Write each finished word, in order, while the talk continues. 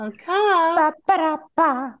Okay.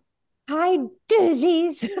 Ba-ba-da-ba. Hi,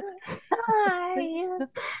 doozies. Hi.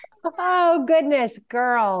 Oh, goodness,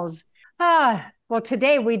 girls. Well,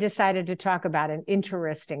 today we decided to talk about an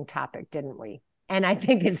interesting topic, didn't we? And I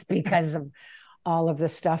think it's because of all of the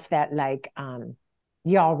stuff that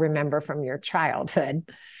y'all remember from your childhood.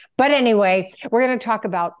 But anyway, we're going to talk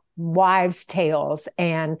about wives' tales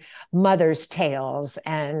and mothers' tales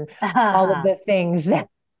and all of the things that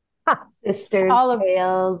Sisters' all of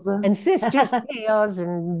tales. and sisters' tales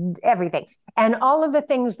and everything. And all of the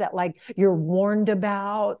things that you're warned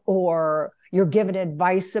about or you're given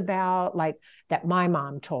advice about, like that my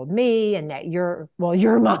mom told me and that your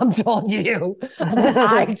mom told you.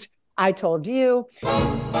 that I told you.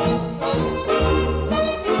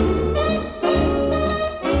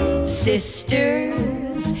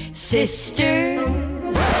 Sisters,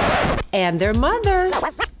 and their mother.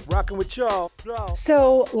 Rocking with y'all.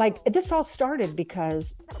 So, this all started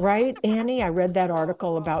because, right, Annie, I read that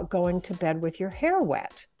article about going to bed with your hair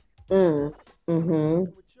wet. Mm-hmm.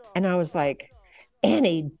 And I was like,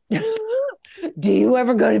 Annie, do you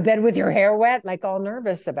ever go to bed with your hair wet? Like all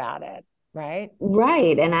nervous about it, right?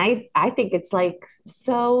 Right. And I think it's like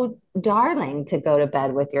so darling to go to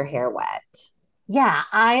bed with your hair wet. Yeah,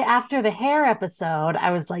 I after the hair episode,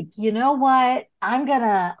 I was like, you know what? I'm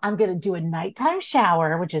gonna do a nighttime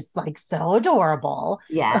shower, which is like so adorable.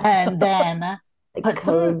 Yeah. And then Like put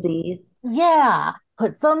some cozy. yeah,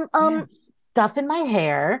 put some Yes. stuff in my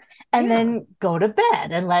hair and Yeah. then go to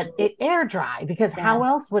bed and let it air dry because how Yes.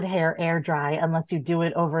 else would hair air dry unless you do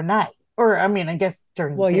it overnight? Or I mean, I guess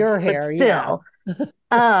during the Well, day, your but hair, yeah. still.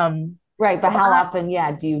 Um, Right. so But how often,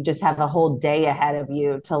 yeah, do you just have a whole day ahead of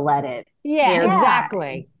you to let it Yeah, air yeah, dry?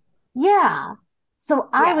 exactly. yeah. So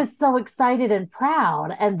I Yeah. was so excited and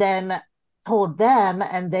proud, and then told them,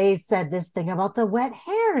 and they said this thing about the wet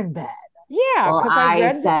hair in bed. Yeah, Well, because I I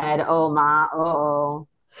read, said, oh, ma, oh,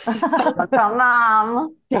 don't tell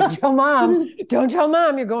mom. don't tell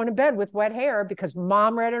mom you're going to bed with wet hair because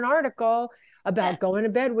mom read an article about going to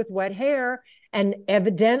bed with wet hair. And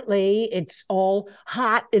evidently it's all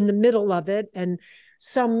hot in the middle of it. And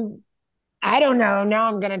some I don't know. Now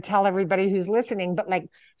I'm going to tell everybody who's listening, but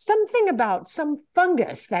something about some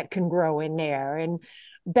fungus that can grow in there and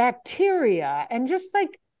bacteria. And just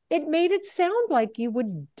it made it sound like you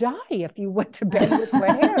would die if you went to bed with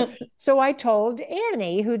wet hair. So I told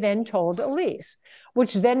Annie, who then told Elise,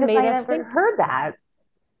 which then Because made I us never think, heard that.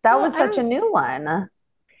 That well, was I such a don't, new one. yeah,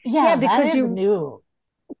 Yeah, that because is you, new.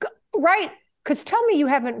 right. Because tell me you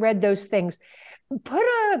haven't read those things. Put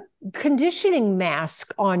a conditioning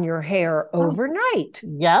mask on your hair overnight.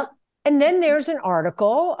 Yep. And then there's an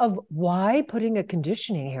article of why putting a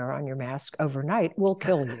conditioning hair on your mask overnight will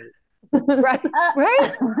kill you. Right.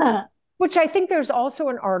 Right. Which I think there's also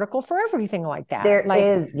an article for everything like that. There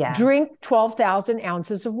is, yeah. Drink 12,000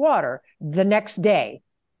 ounces of water the next day.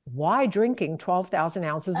 Why drinking 12,000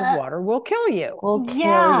 ounces of water will kill you. Will kill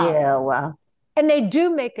Yeah. you. And they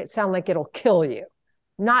do make it sound like it'll kill you,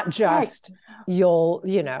 not Right. just you'll,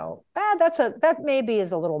 that maybe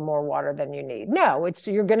is a little more water than you need. No, it's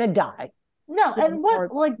you're going to die. No, and Or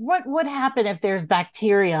what would happen if there's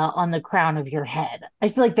bacteria on the crown of your head? I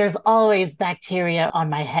feel like there's always bacteria on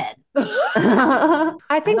my head. I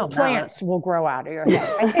I think don't know. plants will grow out of your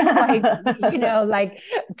head. I think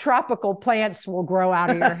tropical plants will grow out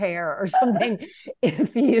of your hair or something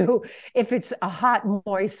if it's a hot,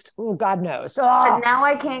 moist, oh, God knows. But Oh, now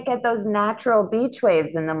I can't get those natural beach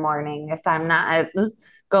waves in the morning if I'm not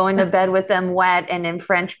going to bed with them wet and in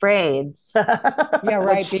French braids, yeah,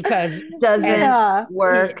 right. which Because doesn't Yeah.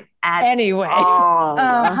 work at anyway, all.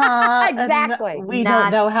 Uh-huh. And exactly. we don't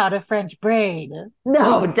Not, know how to French braid.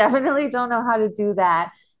 no, definitely don't know how to do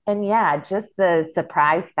that. And yeah, just the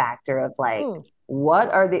surprise factor of like, Mm. what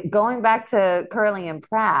are the going back to curly and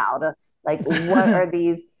proud? Like, what are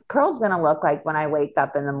these curls going to look like when I wake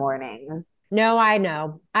up in the morning? No, I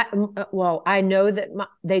know. Well, I know that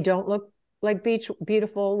they don't look like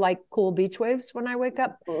beautiful, like cool beach waves when I wake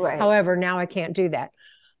up. Right. However, now I can't do that.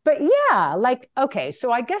 But yeah, okay.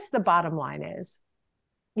 So I guess the bottom line is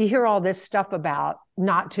you hear all this stuff about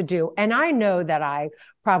not to do. And I know that I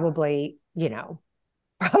probably,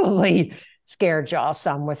 probably scared y'all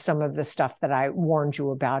some with some of the stuff that I warned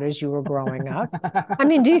you about as you were growing up. I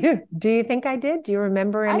mean, do you think I did? Do you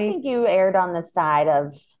remember I any? think you erred on the side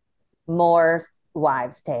of more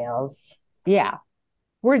wives' tales. Yeah.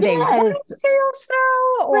 Were they Yes. wives' tales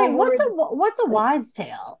though? Or Right. were What's a wives'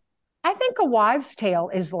 tale? I think a wives' tale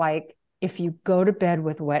is like if you go to bed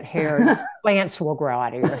with wet hair, plants will grow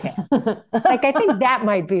out of your head. I think that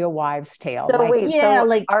might be a wives' tale. So wait, Yeah, so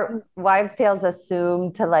like are wives' tales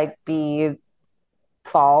assumed to like be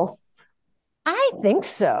false? I think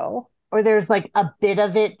so. Or there's like a bit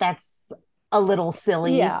of it that's a little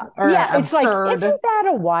silly Yeah. or Yeah. It's like, absurd. isn't that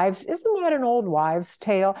an old wives'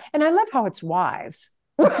 tale? And I love how it's wives.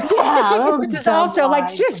 Yeah, those Which is dumb also like,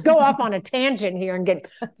 wives. just go off on a tangent here and get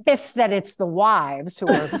pissed that it's the wives who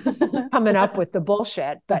are coming up with the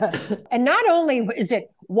bullshit. And not only is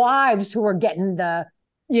it wives who are getting the,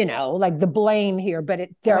 like the blame here, but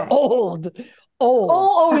they're Right. old.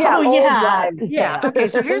 Oh yeah, Oh, old yeah. wives' Yeah. tale. Okay.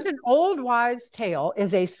 So here's an old wives' tale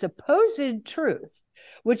is a supposed truth,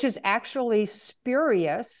 which is actually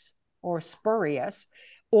spurious or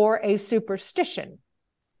a superstition.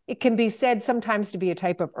 It can be said sometimes to be a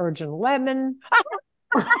type of urgent lemon,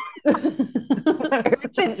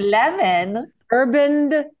 Urgent lemon.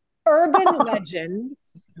 urban legend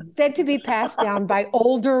said to be passed down by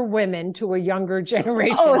older women to a younger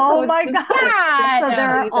generation. Oh my God. God. So there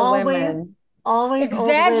are The always women. old women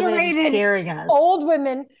Exaggerated, scaring us. old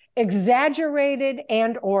women, exaggerated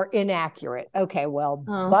and or inaccurate. Okay, well,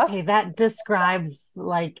 Oh. bust. Okay, that describes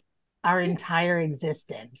like our entire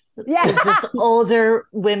existence. Yeah. It's just older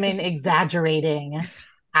women exaggerating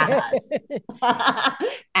at us.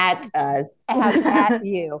 At us. at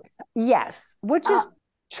you. Yes, which is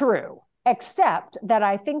true, except that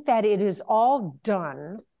I think that it is all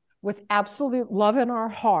done with absolute love in our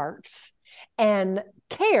hearts and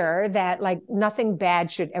care that like nothing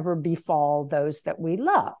bad should ever befall those that we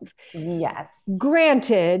love. Yes.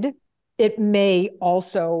 Granted, it may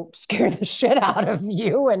also scare the shit out of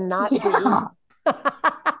you and not be.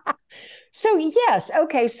 So yes,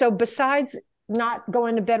 okay. So besides not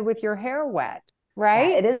going to bed with your hair wet,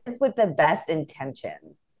 right? Yeah, it is with the best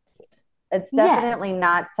intentions. It's definitely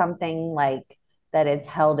not something like that is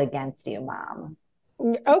held against you, Mom.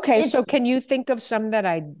 Okay, so can you think of some that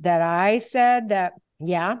I said that?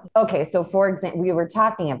 Yeah. Okay, so for example, we were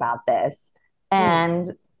talking about this,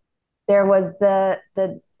 and there was the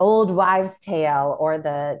old wives' tale or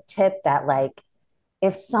the tip that like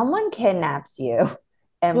if someone kidnaps you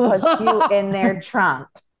and puts you in their trunk,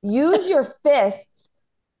 use your fists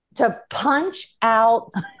to punch out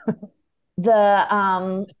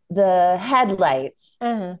the headlights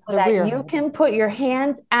so that you can put your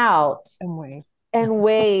hands out and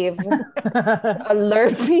wave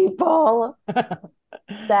alert people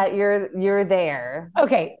that you're there.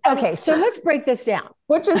 Okay, so let's break this down.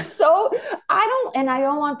 Which is so I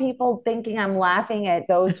don't want people thinking I'm laughing at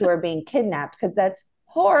those who are being kidnapped because that's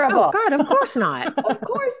horrible. Oh God, of course not. Of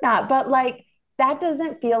course not. But like that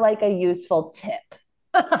doesn't feel like a useful tip.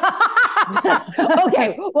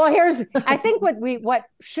 Okay, well I think what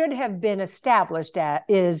should have been established at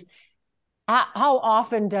is how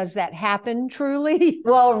often does that happen truly?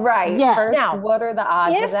 Well, right. Yes. First, Now, what are the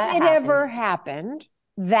odds if of that it happening? ever happened,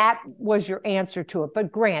 that was your answer to it.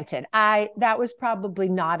 But granted, that was probably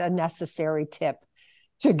not a necessary tip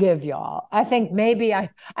to give y'all. I think maybe I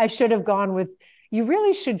should have gone with you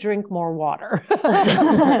really should drink more water.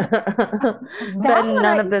 Then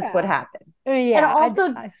none of this would happen. Yeah, and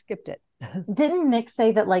also I skipped it. Didn't Nick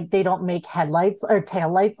say that like they don't make headlights or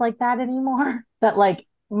taillights like that anymore? That like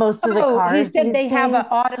most of the cars. He said they have an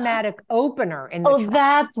days... automatic opener in the trunk.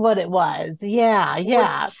 That's what it was.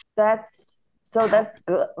 Yeah. That's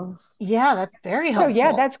good. Yeah, that's very helpful. So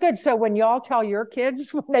yeah, that's good. So when y'all tell your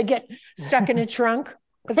kids when they get stuck in a trunk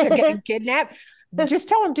because they're getting kidnapped, just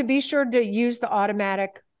tell them to be sure to use the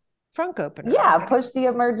automatic trunk opener. Yeah, push the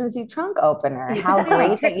emergency trunk opener. How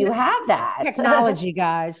great that you have that. Technology,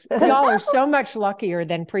 guys. Y'all are so much luckier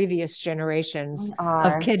than previous generations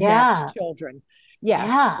of kidnapped children.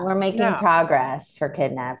 Yes. Yeah. We're making progress for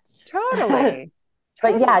kidnapped. Totally.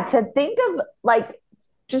 But yeah, to think of like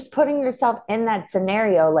just putting yourself in that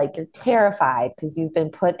scenario, like you're terrified because you've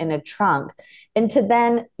been put in a trunk, and to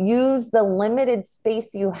then use the limited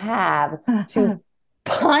space you have to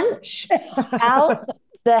punch out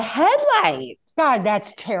the headlight. God,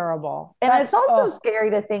 that's terrible. And it's also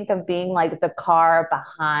scary to think of being like the car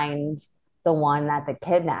behind the one that the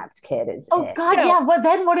kidnapped kid is in. Oh God, yeah. Well,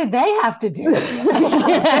 then what do they have to do?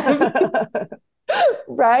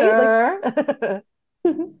 Right?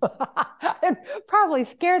 It probably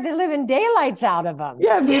scared the living daylights out of them.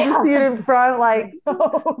 Yeah, if you just see it in front, like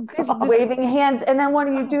waving hands, and then what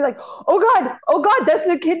do you do? Like, oh God, that's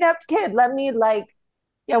a kidnapped kid. Let me like,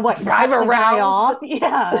 drive around off.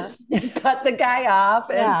 Yeah, cut the guy off.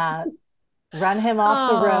 And run him off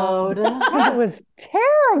the road. That was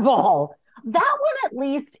terrible. That one at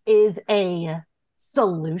least is a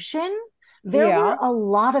solution. There were a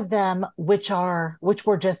lot of them which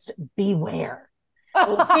were just beware.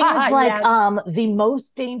 Things like the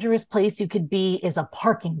most dangerous place you could be is a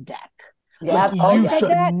parking deck, Yeah. Like, Oh, you yeah. should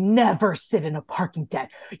that? never sit in a parking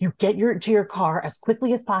deck. You get to your car as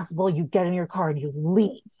quickly as possible. You get in your car and you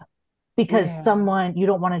leave, because Yeah. you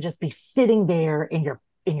don't want to just be sitting there in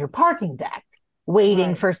your parking deck waiting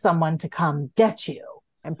Right. for someone to come get you.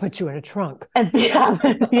 And put you in a trunk. And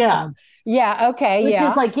yeah. Yeah. Okay. Which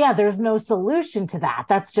Yeah. is like, there's no solution to that.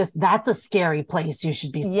 That's a scary place you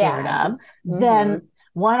should be scared Yeah. of. Then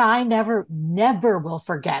one I never will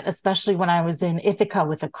forget, especially when I was in Ithaca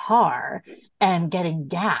with a car and getting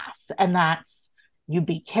gas. And that's, you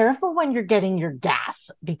be careful when you're getting your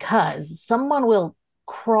gas, because someone will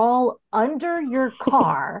crawl under your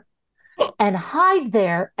car and hide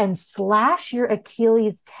there and slash your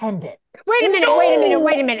Achilles tendon. Wait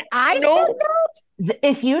a minute. I said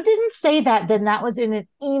If you didn't say that, then that was in an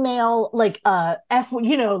email, like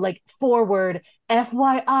like forward,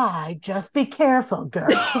 FYI, just be careful,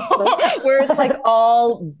 girls. Where it's like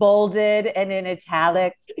all bolded and in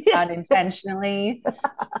italics unintentionally,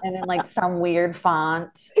 and in like some weird font.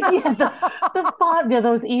 The font,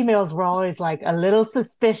 those emails were always like a little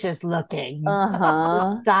suspicious looking,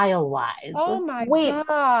 style wise. Oh my Wait, God.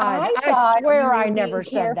 I I thought swear you I were never being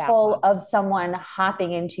said that careful one. of someone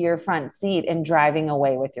hopping into your front seat and driving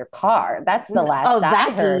away with your car. That's the last Oh, I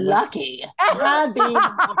that's heard. lucky. That'd be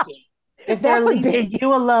lucky. If they're That would leaving be-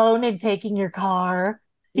 you alone and taking your car,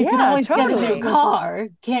 you can Yeah, always get in your totally. car.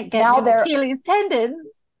 Can't get Now new they're- Achilles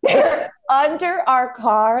tendons. They're under our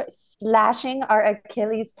car, slashing our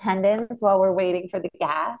Achilles tendons while we're waiting for the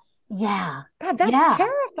gas. Yeah. God, that's Yeah.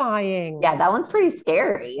 terrifying. Yeah, that one's pretty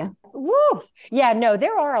scary. Woof. Yeah, no,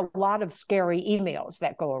 there are a lot of scary emails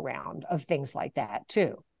that go around of things like that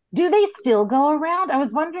too. Do they still go around? I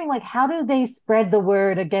was wondering, like, how do they spread the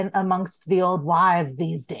word again amongst the old wives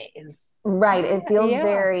these days? Right. It feels Yeah.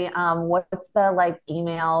 very what's the like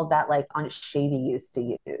email that like Aunt Shady used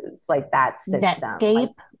to use? Like that system. Netscape? Like,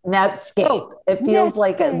 Netscape. Oh, It feels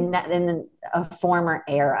like Netscape. in a former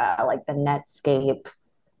era, like the Netscape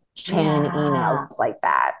chain Yeah. emails like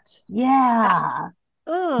that. Yeah.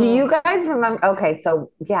 Do you guys remember? Okay,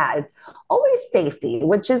 so yeah, it's always safety,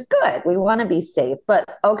 which is good. We want to be safe. But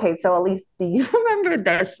okay, so Elise, do you remember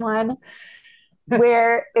this one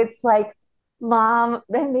where it's like, Mom,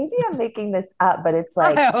 and maybe I'm making this up, but it's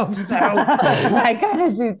like, I hope so. I kind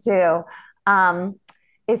of do too.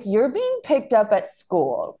 If you're being picked up at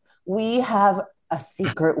school, we have a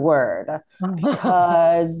secret word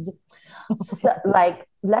because, like,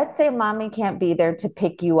 let's say mommy can't be there to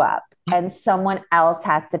pick you up and someone else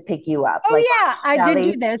has to pick you up. Oh like yeah, I did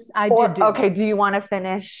Shelly. do this. I Or, did do okay, this. do you want to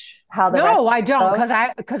finish how the No, rest I don't, goes?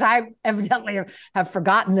 because I evidently have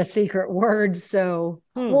forgotten the secret word. So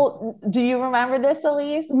Well, do you remember this,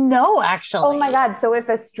 Elise? No, actually. Oh my God. So if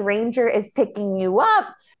a stranger is picking you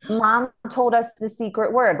up, mom told us the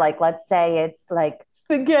secret word. Like, let's say it's like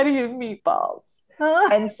spaghetti and meatballs.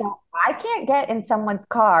 And so I can't get in someone's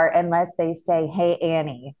car unless they say, "Hey,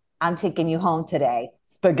 Annie, I'm taking you home today.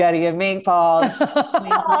 Spaghetti and meatballs."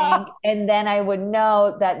 Wink, wink. And then I would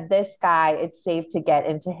know that this guy, it's safe to get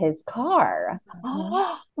into his car.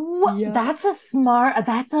 Yeah. That's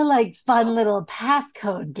a like fun little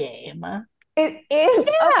passcode game. It is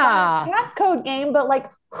a Yeah. fun passcode game, but like,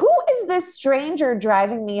 who is this stranger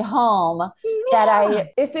driving me home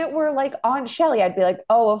that if it were like Aunt Shelley, I'd be like,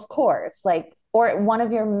 oh, of course. Like, or one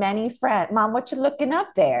of your many friends. Mom, what you looking up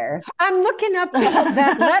there? I'm looking up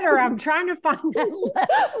that letter. I'm trying to find that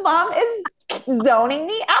letter. Mom is zoning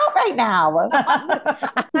me out right now.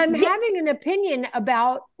 I'm having an opinion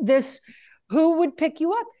about this. Who would pick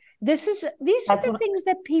you up? These are the things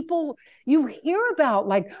that people you hear about,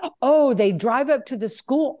 like, oh, they drive up to the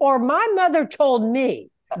school, or my mother told me,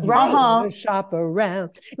 right? To shop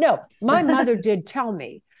around. No, my mother did tell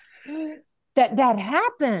me that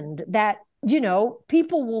happened, that,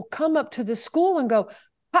 people will come up to the school and go,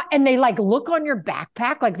 and they like look on your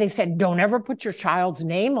backpack. Like they said, don't ever put your child's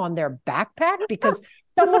name on their backpack because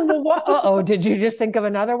someone will walk. Uh-oh, did you just think of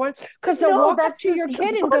another one? Because they'll walk up to your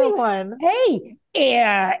kid and go, hey,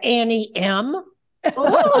 Annie M.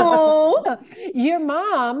 Your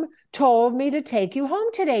mom told me to take you home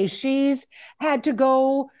today. She's had to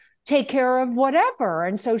go take care of whatever.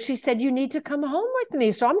 And so she said, you need to come home with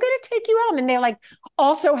me. So I'm going to take you home. And they like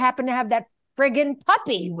also happen to have that friggin'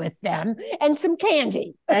 puppy with them and some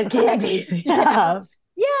candy. Yeah.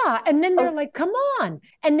 Yeah. And then they're like, come on.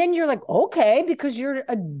 And then you're like, okay, because you're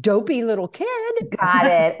a dopey little kid. Got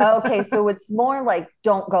it. Okay. So it's more like,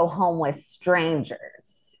 don't go home with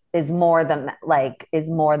strangers is more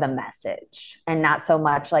the message, and not so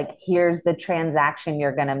much like, here's the transaction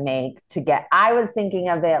you're going to make to get. I was thinking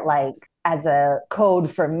of it like as a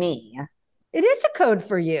code for me. It is a code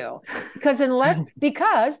for you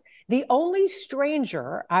because the only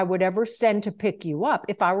stranger I would ever send to pick you up,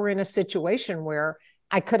 if I were in a situation where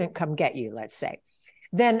I couldn't come get you, let's say,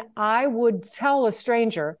 then I would tell a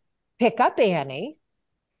stranger, pick up Annie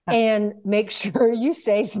and make sure you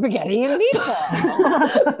say spaghetti and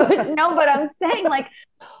meatballs. But I'm saying, like,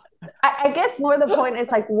 I guess more the point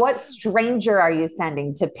is, like, what stranger are you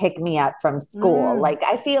sending to pick me up from school? Like,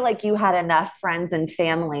 I feel like you had enough friends and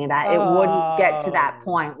family that it wouldn't get to that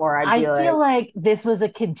point where I feel like this was a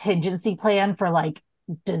contingency plan for like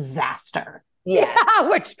disaster. Yes. Yeah,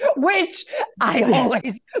 which I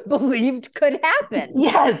always believed could happen.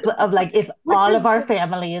 Yes, of like if all of our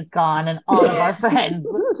family is gone and all of our friends.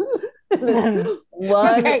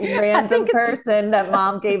 One random person that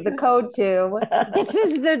mom gave the code to. This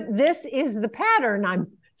is the pattern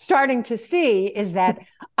I'm starting to see, is that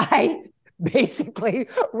I basically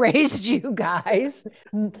raised you guys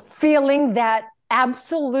feeling that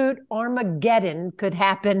absolute Armageddon could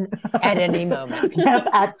happen at any moment. Yep,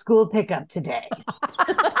 at school pickup today.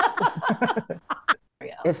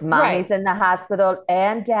 If mommy's in the hospital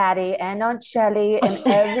and daddy and Aunt Shelley and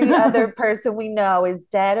every other person we know is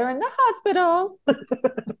dead or in the hospital.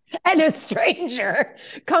 And a stranger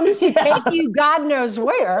comes to take you God knows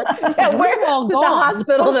where. Yeah, we're all to gone. The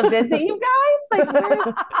hospital to visit you guys?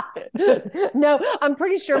 Like, no, I'm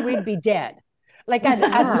pretty sure we'd be dead. Like,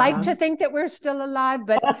 I'd like to think that we're still alive,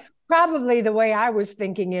 but probably the way I was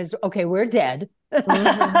thinking is, okay, we're dead.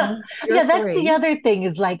 Yeah, that's the other thing,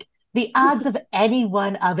 is like the odds of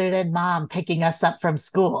anyone other than mom picking us up from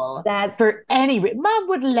school. That's for any mom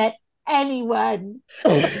wouldn't let anyone.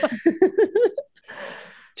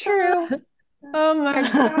 True. Oh my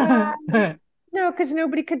God. No, because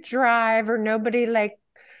nobody could drive, or nobody like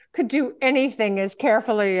could do anything as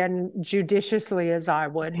carefully and judiciously as I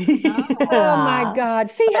would. Oh my God.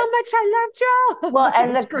 See how much I loved y'all? Well,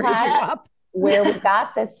 and the class where we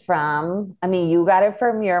got this from, I mean, you got it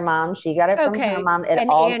from your mom, she got it from her mom. It and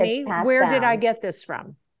all Annie, gets passed where down. did I get this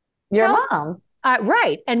from? Your mom.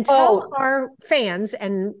 Right. And tell our fans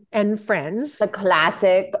and friends. The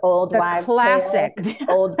classic old wives' tale,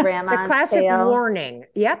 old grandma's The classic tale. warning.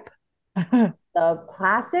 Yep. The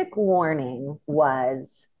classic warning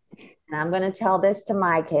was, and I'm going to tell this to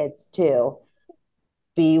my kids too,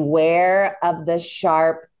 beware of the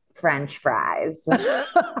sharp French fries.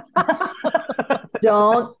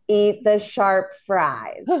 Don't eat the sharp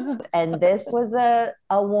fries. And this was a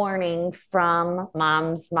warning from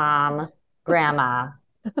mom's mom, Grandma,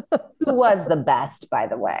 who was the best, by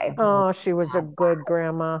the way. Oh, she was a good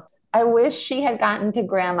grandma. I wish she had gotten to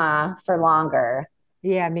Grandma for longer.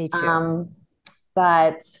 Yeah, me too.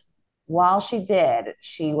 But while she did,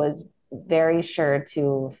 she was very sure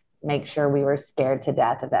to make sure we were scared to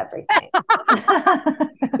death of everything.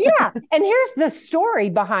 Yeah. And here's the story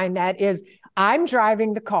behind that is I'm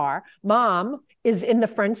driving the car. Mom is in the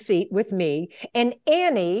front seat with me, and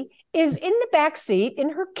Annie is in the back seat in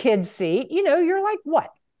her kid seat. You know, you're like, what,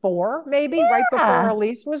 4 maybe, right before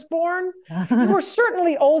Elise was born? You were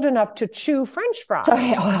certainly old enough to chew French fries. So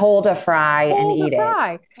hold a fry and eat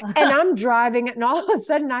it. And I'm driving it, and all of a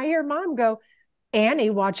sudden I hear Mom go, Annie,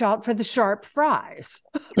 watch out for the sharp fries.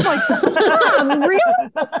 I'm like, Mom, really?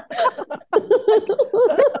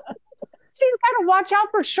 She's got to watch out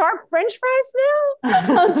for sharp French fries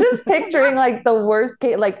now? I'm just picturing like the worst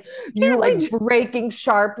case, like you like braking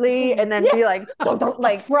sharply and then be like, don't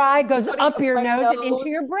like fry goes up your nose and into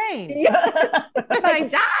your brain. Yeah. I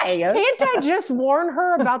die. Can't I just warn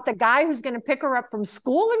her about the guy who's going to pick her up from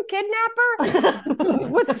school and kidnap her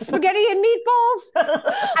with spaghetti and meatballs?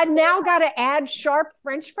 I now got to add sharp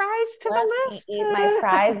French fries to the list. Eat my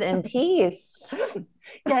fries in peace.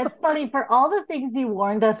 Yeah, it's funny, for all the things you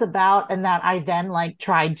warned us about and that I then like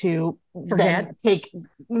tried to take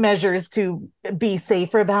measures to be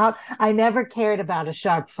safer about, I never cared about a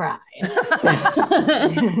sharp fry.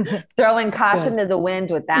 Throwing caution to the wind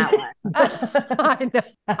with that one. I know.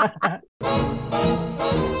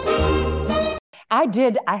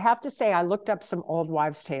 I have to say, I looked up some old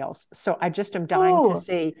wives' tales. So I just am dying to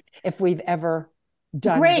see if we've ever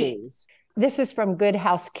done these. This is from Good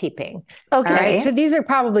Housekeeping. Okay. Right? So these are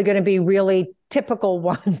probably going to be really typical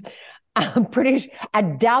ones. I'm pretty sure, I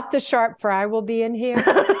doubt the sharp fry will be in here.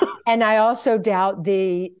 And I also doubt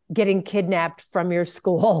the getting kidnapped from your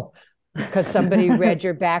school because somebody read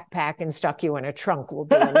your backpack and stuck you in a trunk will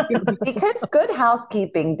be in here. Because Good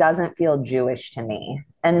Housekeeping doesn't feel Jewish to me.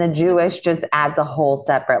 And the Jewish just adds a whole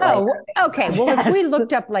separate layer. Okay. Well, if we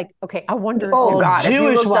looked up like, okay, I wonder. God,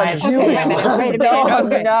 Jewish wives. Okay, wait a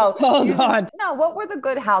minute. No. Hold on. No, what were the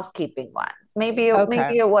Good Housekeeping ones? Maybe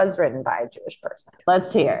it was written by a Jewish person.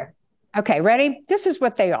 Let's hear. Okay, ready? This is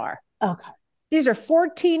what they are. Okay. These are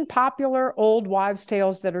 14 popular old wives'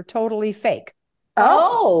 tales that are totally fake.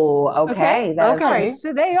 Oh, okay. All right,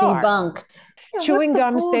 so they are. Debunked. Chewing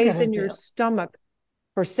gum stays in your stomach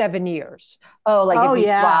for 7 years. Oh, like if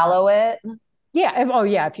you swallow it? Yeah. Oh,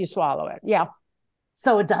 yeah, if you swallow it. Yeah.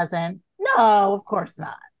 So it doesn't? No, of course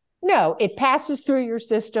not. No, it passes through your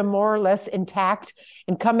system more or less intact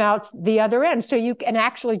and come out the other end. So you can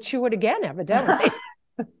actually chew it again, evidently.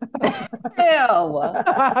 Ew.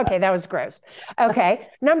 Okay, that was gross. Okay,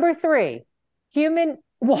 number 3,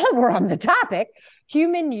 while we're on the topic,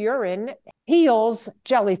 human urine heals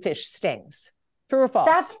jellyfish stings. True or false?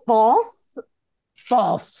 That's false?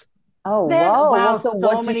 False. Oh, whoa. Wow, so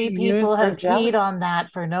so many people have peed on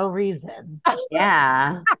that for no reason.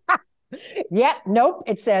 Yeah. Yeah, nope.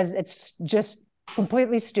 It says it's just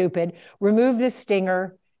completely stupid. Remove the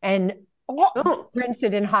stinger and rinse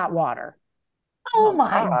it in hot water. Oh my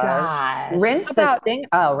gosh. Rinse the sting.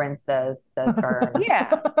 Oh, rinse the burn. Yeah.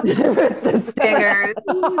 The stinger.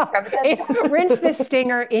 Rinse the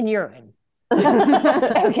stinger in urine.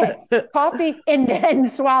 Okay. Coffee and then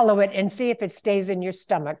swallow it and see if it stays in your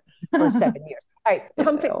stomach for 7 years. All right.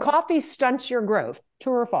 Coffee stunts your growth.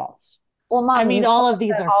 True or false? Well, Mom, I mean, all of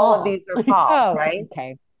these are false, right?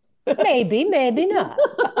 Okay. Maybe not.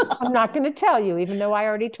 I'm not going to tell you, even though I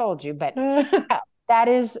already told you, but that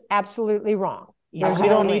is absolutely wrong. Yeah, we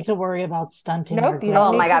don't need to worry about stunting. Nope.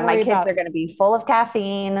 Oh my God, my kids are going to be full of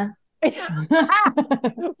caffeine.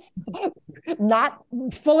 Not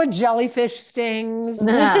full of jellyfish stings.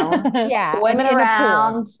 No. Yeah. Women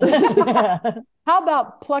around. How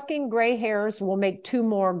about plucking gray hairs will make 2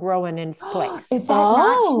 more growing in its place? Is that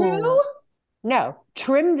not true? No.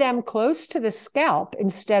 Trim them close to the scalp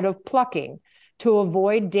instead of plucking to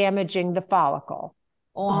avoid damaging the follicle.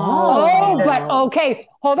 But okay,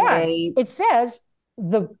 hold on. It says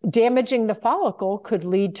the damaging the follicle could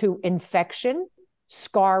lead to infection,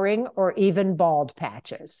 scarring, or even bald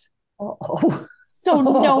patches. So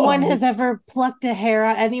no one has ever plucked a hair.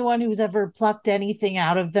 Anyone who's ever plucked anything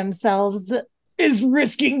out of themselves is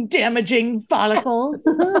risking damaging follicles.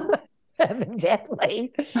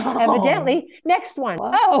 Evidently. Next one.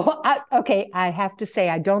 Okay. I have to say,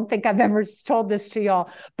 I don't think I've ever told this to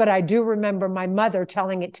y'all, but I do remember my mother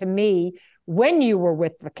telling it to me when you were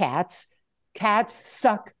with the cats. Cats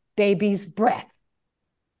suck baby's breath.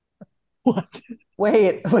 What?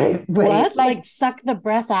 Wait. What? Like suck the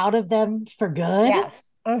breath out of them for good?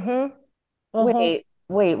 Yes. Wait,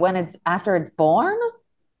 when it's after it's born?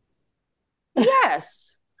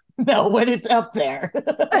 Yes. No, when it's up there.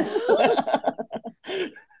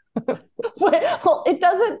 Well, it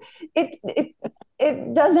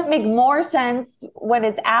doesn't make more sense when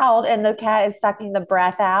it's out and the cat is sucking the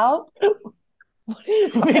breath out.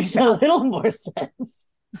 It makes a little more sense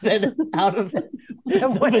than out of the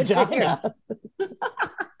vagina.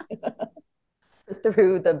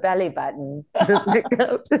 Through the belly button. Yeah.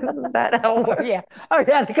 Oh,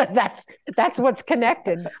 yeah, because that's what's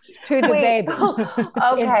connected to the baby.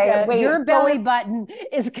 Okay. Your belly button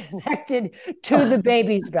is connected to the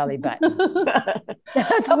baby's belly button.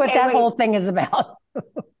 That's what that whole thing is about.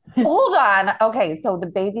 Hold on. Okay, so the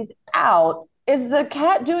baby's out. Is the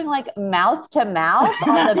cat doing like mouth to mouth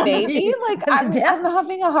on the baby? Like I'm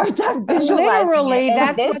having a hard time visualizing. Literally,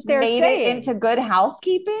 that's what they're saying. It into good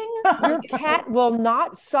housekeeping. Your cat will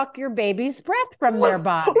not suck your baby's breath from their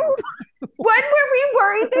body. When were we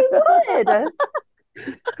worried they would?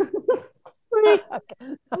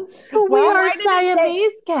 We are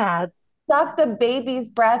Siamese cats. Suck the baby's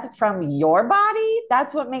breath from your body?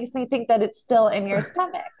 That's what makes me think that it's still in your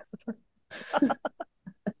stomach.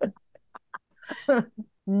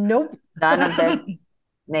 Nope. None of this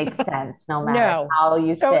makes sense, no matter how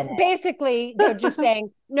you spin it. Basically, they're just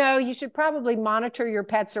saying, no, you should probably monitor your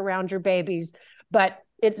pets around your babies, but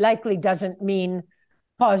it likely doesn't mean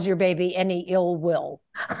cause your baby any ill will.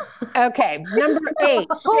 Okay, number 8.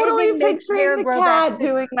 Totally picturing the cat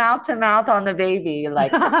doing mouth to mouth on the baby,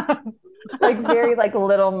 like very like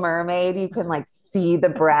Little Mermaid. You can like see the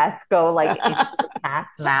breath go like into the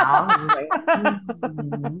cat's mouth,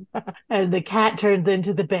 and the cat turns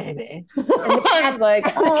into the baby. And the cat's like,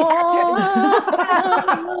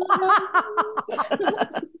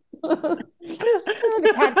 the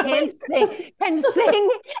cat can sing,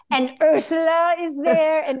 and Ursula is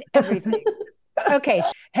there, and everything. Okay,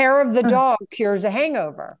 hair of the dog cures a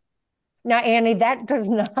hangover. Now, Annie, that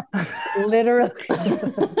does not literally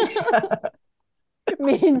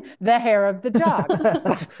mean the hair of the dog.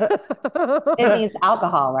 It means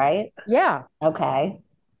alcohol, right? Yeah. Okay.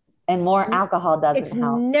 And more alcohol doesn't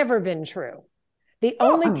help. It's never been true. The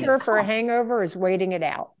only cure for a hangover is waiting it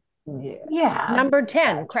out. Yeah. Number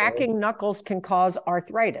 10, cracking knuckles can cause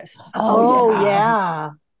arthritis. Oh, yeah.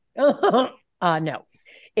 No,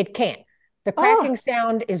 it can't. The cracking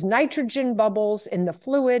sound is nitrogen bubbles in the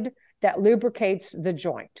fluid that lubricates the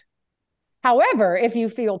joint. However, if you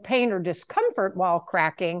feel pain or discomfort while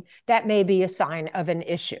cracking, that may be a sign of an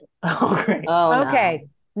issue. Oh, great. Oh, Okay.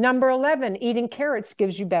 Number 11, eating carrots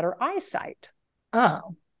gives you better eyesight.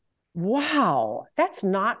 Oh. Wow, that's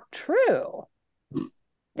not true.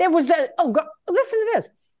 There was listen to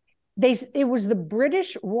this. It was the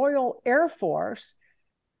British Royal Air Force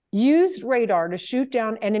used radar to shoot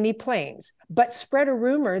down enemy planes, but spread a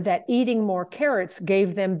rumor that eating more carrots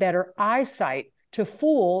gave them better eyesight to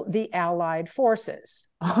fool the Allied forces.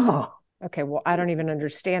 Oh. Okay, well, I don't even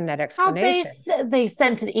understand that explanation. They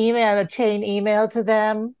sent an email, a chain email to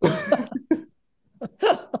them.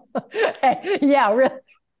 Yeah, really.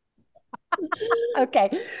 Okay,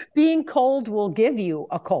 being cold will give you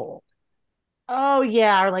a cold. Oh,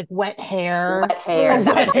 yeah, or like wet hair. wet hair. Oh,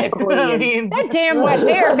 That wet hair. probably is. That damn wet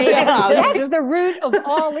hair, man. Yeah, That's the root of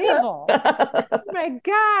all evil. Oh my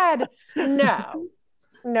God. No.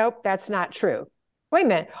 Nope, that's not true. Wait a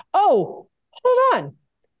minute. Oh, hold on.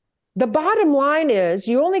 The bottom line is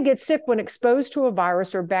you only get sick when exposed to a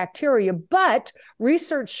virus or bacteria, but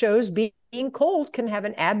research shows being cold can have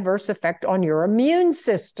an adverse effect on your immune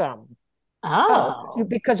system. Oh.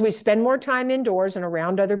 Because we spend more time indoors and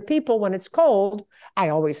around other people when it's cold. I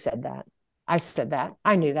always said that. I said that.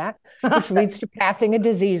 I knew that, which leads to passing a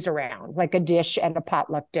disease around, like a dish at a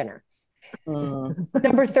potluck dinner.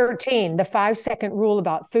 Number 13, the 5-second rule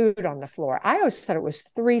about food on the floor. I always thought it was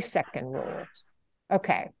 3-second rule.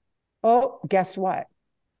 Okay. Oh, guess what?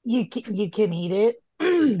 You can eat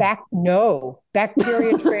it. No,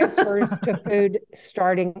 bacteria transfers to food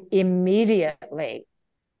starting immediately.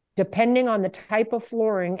 Depending on the type of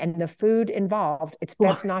flooring and the food involved, it's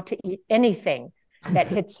best not to eat anything that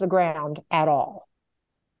hits the ground at all.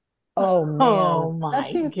 Oh man, Oh my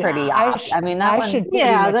That seems God. pretty obvious. I mean, that one. should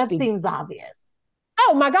Yeah, that seems obvious.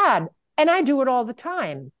 Oh my God, and I do it all the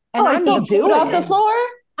time. And I I'm still do it off the floor.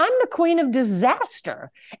 I'm the queen of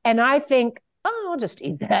disaster, and I think, oh, I'll just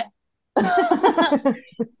eat that.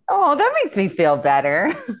 Oh, that makes me feel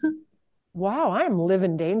better. Wow, I'm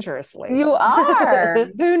living dangerously. You are.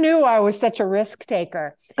 Who knew I was such a risk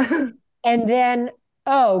taker? And then,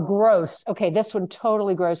 oh, gross. Okay, this one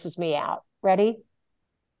totally grosses me out. Ready?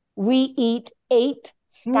 We eat 8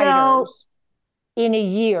 spiders in a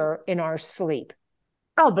year in our sleep.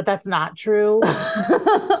 Oh, but that's not true.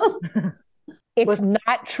 It's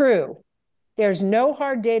not true. There's no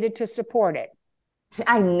hard data to support it.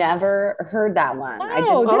 I never heard that one. I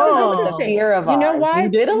Oh, just this is the interesting. fear of You know ours. why? You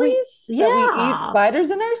diddlies? Yeah. That we eat spiders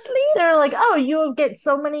in our sleep? They're like, oh, you get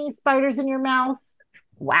so many spiders in your mouth.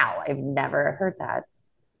 Wow, I've never heard that.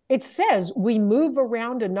 It says we move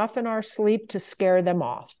around enough in our sleep to scare them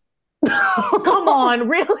off. Come on,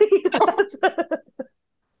 really?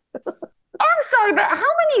 I'm sorry, but how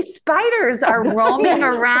many spiders are roaming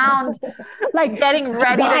around, like getting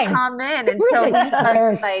ready to come in until we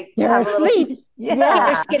start to like you're asleep?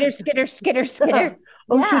 Yeah. Skitter.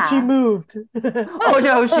 Oh, shit, she moved. Oh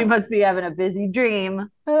no, she must be having a busy dream.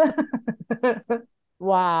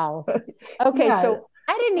 Wow. Okay, Yeah. so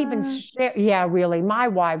I didn't even share. Yeah, really, my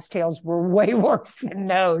wives' tales were way worse than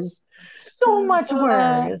those. So much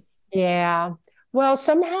worse. Yeah. Well,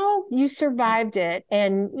 somehow you survived it,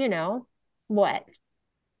 and you know what?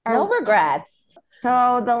 No regrets.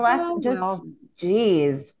 So the less Oh, just well.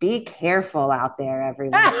 geez, be careful out there,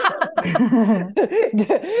 everyone.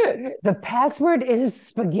 The password is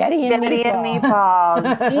spaghetti and Spaghetti and meatballs.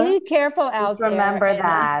 meatballs. Be careful out Just there. remember and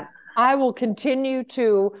that. I will continue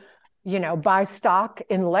to, buy stock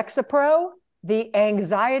in Lexapro, the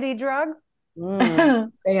anxiety drug,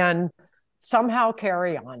 and somehow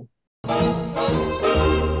carry on.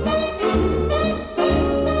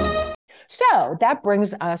 So that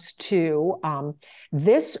brings us to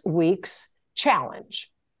this week's challenge.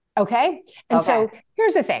 Okay. And so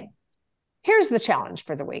here's the thing. Here's the challenge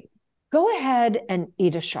for the week. Go ahead and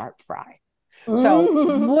eat a sharp fry.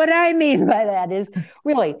 So what I mean by that is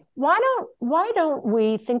really, why don't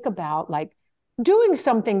we think about like doing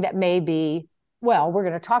something that may be, well, we're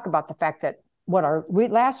going to talk about the fact that what our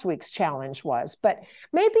last week's challenge was, but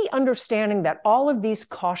maybe understanding that all of these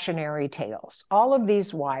cautionary tales, all of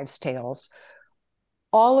these wives' tales,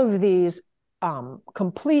 all of these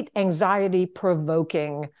complete anxiety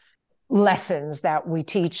provoking lessons that we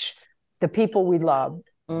teach the people we love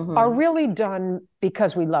are really done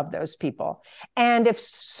because we love those people. And if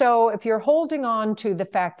you're holding on to the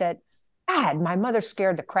fact that, God, my mother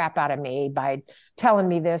scared the crap out of me by telling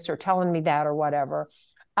me this or telling me that or whatever,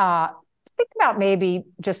 think about maybe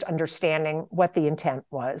just understanding what the intent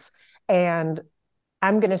was. And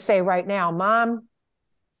I'm going to say right now, Mom,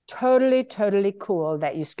 totally, totally cool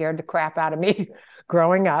that you scared the crap out of me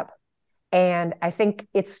growing up. And I think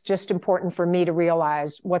it's just important for me to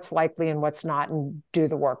realize what's likely and what's not and do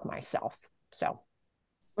the work myself. So,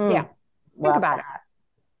 yeah, think about it.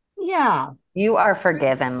 Yeah. You are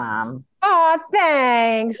forgiven, Mom. Oh,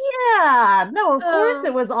 thanks. Yeah. No, of course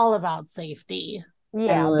it was all about safety.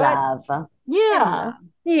 Yeah, and but love.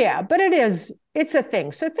 yeah, but it's a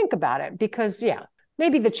thing. So think about it because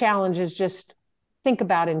maybe the challenge is just think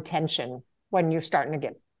about intention when you're starting to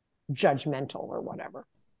get judgmental or whatever.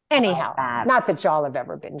 Anyhow, not that y'all have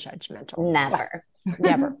ever been judgmental. Never.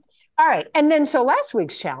 Never. All right. And then so last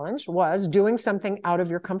week's challenge was doing something out of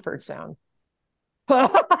your comfort zone.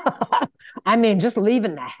 I mean, just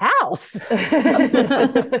leaving the house.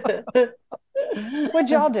 What'd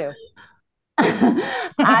y'all do?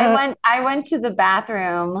 I went to the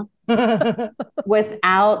bathroom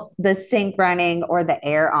without the sink running or the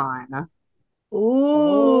air on.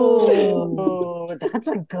 Ooh, that's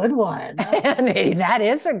a good one. Annie, that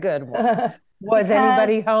is a good one. Was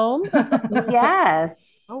anybody home?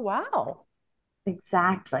 Yes. Oh, wow.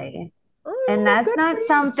 Exactly. And that's not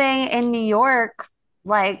something in New York,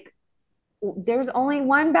 like there's only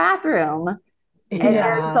one bathroom. And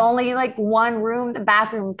there's only like one room the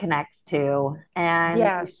bathroom connects to. And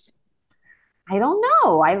yes, I don't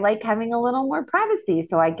know. I like having a little more privacy.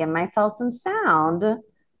 So I give myself some sound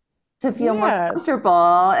to feel more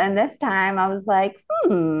comfortable. And this time I was like,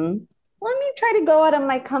 let me try to go out of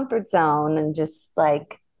my comfort zone and just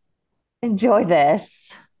like enjoy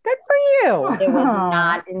this. Good for you. It was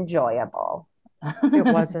not enjoyable. It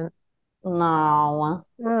wasn't. No.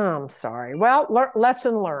 Oh, I'm sorry. Well,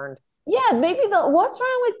 lesson learned. Yeah, maybe what's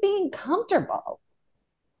wrong with being comfortable?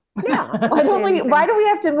 Yeah. Why do we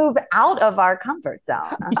have to move out of our comfort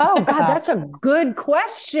zone? Oh God, that's a good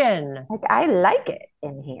question. Like I like it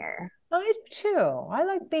in here. I do too. I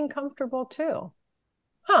like being comfortable too.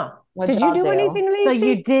 Huh. What'd Did you do anything, Lacey? But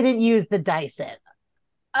you didn't use the Dyson.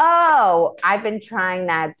 Oh, I've been trying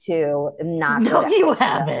that too. No, you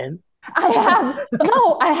haven't. I have.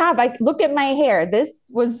 No, I have. I look at my hair. This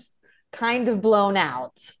was kind of blown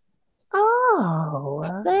out. Oh.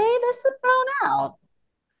 This was blown out.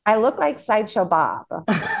 I look like Sideshow Bob.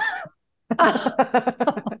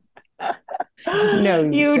 No,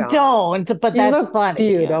 you don't, but that's funny.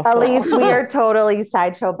 Beautiful. At least we are totally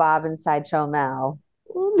Sideshow Bob and Sideshow Mel.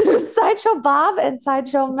 There's Sideshow Bob and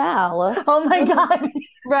Sideshow Mel. Oh my God.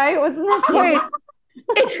 Right? Wasn't that Wait.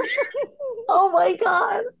 Oh my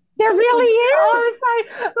God. There really is.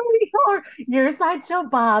 You're Sideshow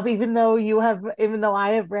Bob, even though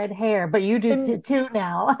I have red hair, but you do too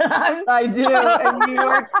now. I do, and you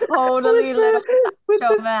are totally with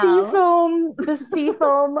the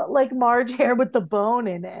seafoam like Marge hair with the bone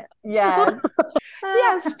in it. Yes,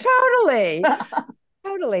 yes, totally.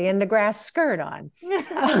 Totally, and the grass skirt on.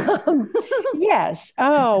 Yes.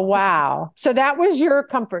 Oh, wow. So that was your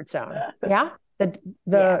comfort zone. Yeah. The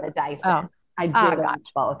Dyson. Oh. I did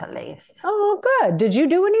watch both, Elise. Oh, good. Did you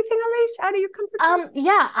do anything, Elise, out of your comfort zone?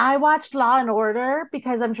 Yeah, I watched Law and Order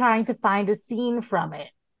because I'm trying to find a scene from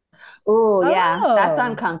it. Oh, yeah. That's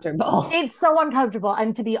uncomfortable. It's so uncomfortable.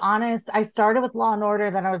 And to be honest, I started with Law and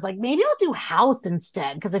Order, then I was like, maybe I'll do House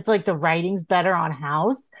instead because I feel like the writing's better on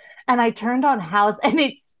House. And I turned on House and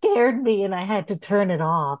it scared me and I had to turn it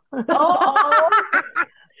off. So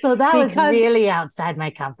that was really outside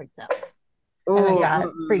my comfort zone. And I got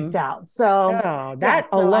freaked out. So that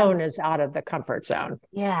alone is out of the comfort zone.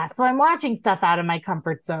 Yeah. So I'm watching stuff out of my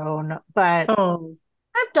comfort zone, but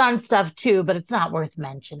I've done stuff too, but it's not worth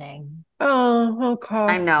mentioning. Oh, okay.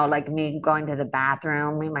 I know, like me going to the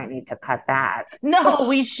bathroom, we might need to cut that. No,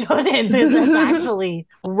 we shouldn't. This is actually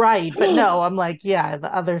right. But no, I'm like, yeah,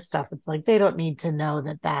 the other stuff, it's like, they don't need to know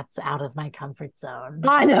that that's out of my comfort zone.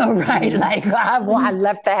 I know, right? Like, I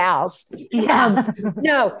left the house. Yeah.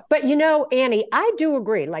 No, but Annie, I do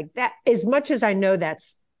agree. Like that, as much as I know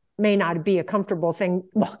that's may not be a comfortable thing,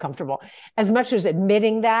 comfortable, as much as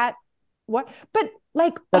admitting that, but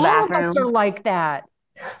like all of us are like that.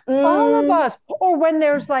 All of us. Or when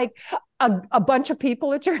there's like a bunch of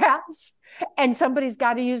people at your house and somebody's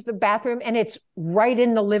got to use the bathroom and it's right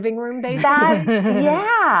in the living room, basically.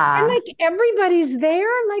 Yeah. And like everybody's there,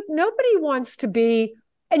 like nobody wants to be,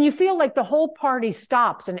 and you feel like the whole party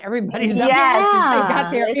stops and everybody's up. Yes, they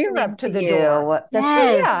got their ear up to the door.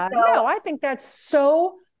 Yes. Yeah, no, I think that's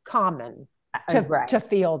so common to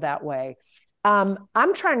feel that way.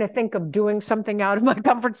 I'm trying to think of doing something out of my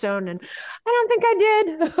comfort zone, and I don't think I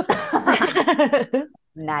did.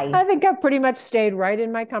 Nice. I think I've pretty much stayed right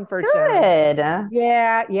in my comfort zone. Good.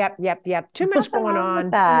 Yeah, yep. Too much Nothing going wrong with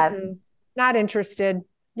on. that. Not interested.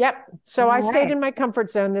 Yep. So All I stayed right. in my comfort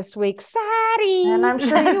zone this week. Sorry. And I'm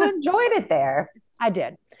sure you enjoyed it there. I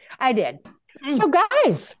did. So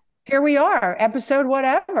guys, here we are, episode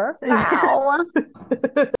whatever. Wow.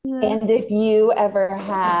 And if you ever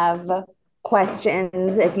have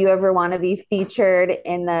questions, if you ever want to be featured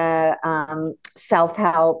in the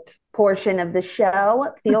self-help portion of the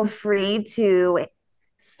show, feel free to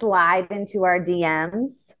slide into our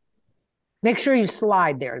DMs. Make sure you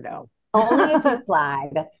slide there though. Only if you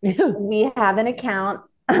slide. We have an account,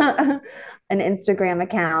 an Instagram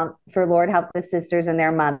account for Lord Help the Sisters and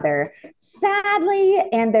their mother. Sadly,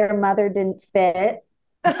 and their mother didn't fit.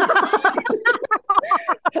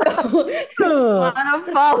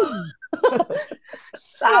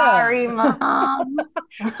 Sorry, Mom.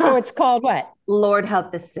 So it's called what? Lord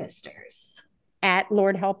Help the Sisters. At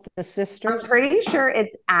Lord Help the I'm Sisters. pretty sure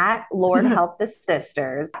it's at Lord Help the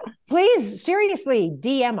Sisters. Please, seriously,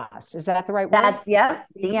 DM us. Is that the right word? That's, yep.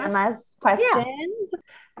 DM us questions.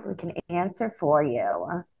 We can answer for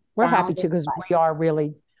you. We're happy to, because we are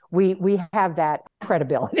really, we have that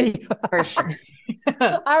credibility. For sure.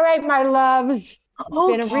 All right, my loves. It's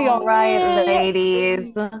been a real right,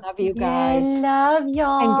 ladies. Love you guys. Love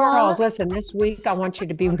y'all. And girls, listen, this week I want you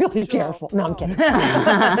to be really careful. No, I'm kidding.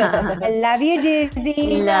 I love you,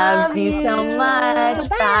 Dizzy. Love you so much.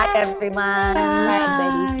 Bye. Bye, everyone.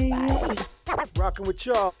 Bye, ladies. Bye. Rocking with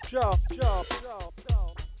y'all.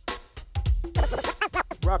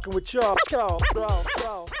 Rocking with y'all.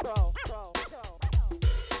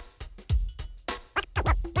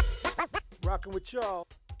 Rocking with y'all.